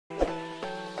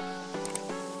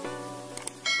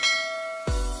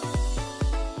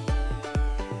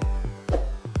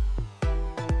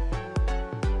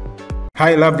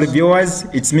Hi lovely viewers,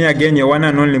 it's me again, your one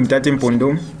and only Mutati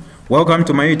Mpundu. Welcome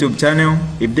to my YouTube channel.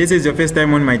 If this is your first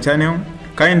time on my channel,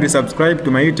 kindly subscribe to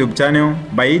my YouTube channel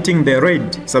by hitting the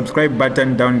red subscribe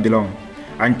button down below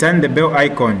and turn the bell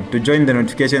icon to join the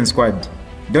notification squad.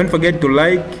 Don't forget to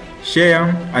like,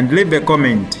 share and leave a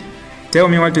comment. Tell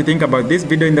me what you think about this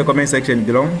video in the comment section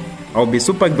below. I'll be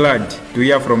super glad to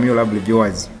hear from you lovely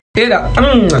viewers. Era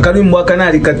akalimbo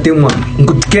kanali katemwa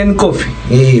nkutken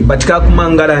coffee batika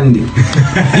kumangalandi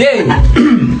yeah.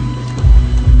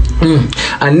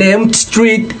 An empty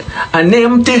street, an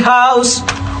empty house,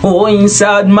 oh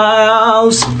inside my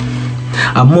house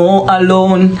I'm more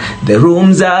alone, the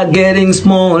rooms are getting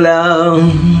smaller.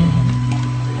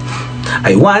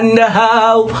 I wonder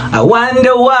how, I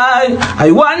wonder why,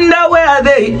 I wonder where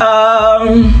they are.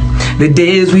 The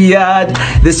days we had,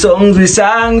 the songs we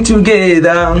sang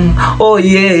together, oh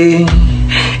yeah.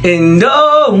 And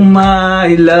oh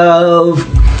my love,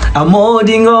 I'm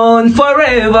holding on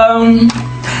forever,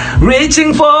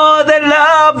 reaching for the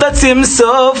love that seems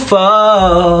so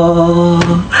far.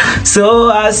 So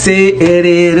I say a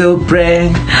little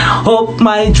prayer, hope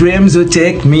my dreams will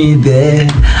take me there,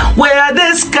 where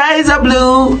the skies are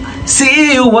blue.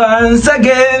 See you once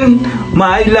again,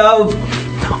 my love.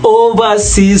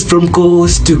 Overseas from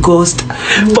coast to coast,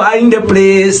 find a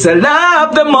place I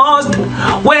love the most,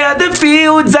 where the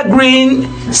fields are green.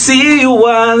 See you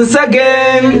once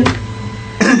again.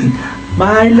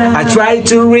 My love. I try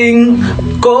to ring,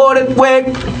 call it work,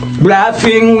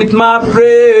 laughing with my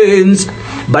friends,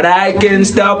 but I can't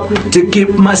stop to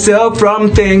keep myself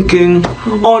from thinking,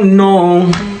 oh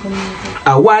no.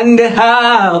 I wonder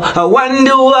how, I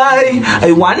wonder why,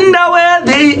 I wonder where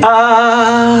they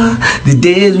are. The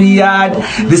days we had,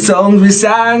 the songs we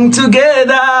sang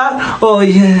together, oh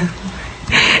yeah.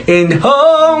 And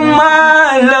oh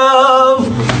my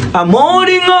love, I'm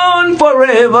holding on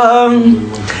forever,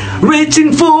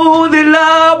 reaching for the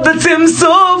love that seems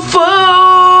so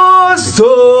far.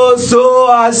 So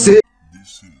I say.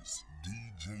 This is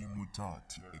DJ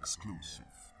Mutati exclusive.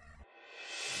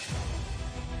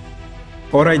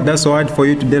 Alright, that's all for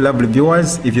you today lovely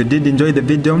viewers. If you did enjoy the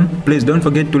video, please don't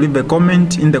forget to leave a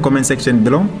comment in the comment section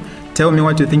below. Tell me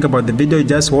what you think about the video you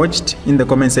just watched in the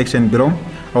comment section below.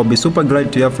 I'll be super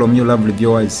glad to hear from you lovely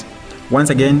viewers. Once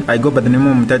again, I go by the name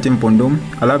of Mutati Mpundu.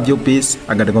 I love you, peace,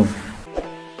 I gotta go.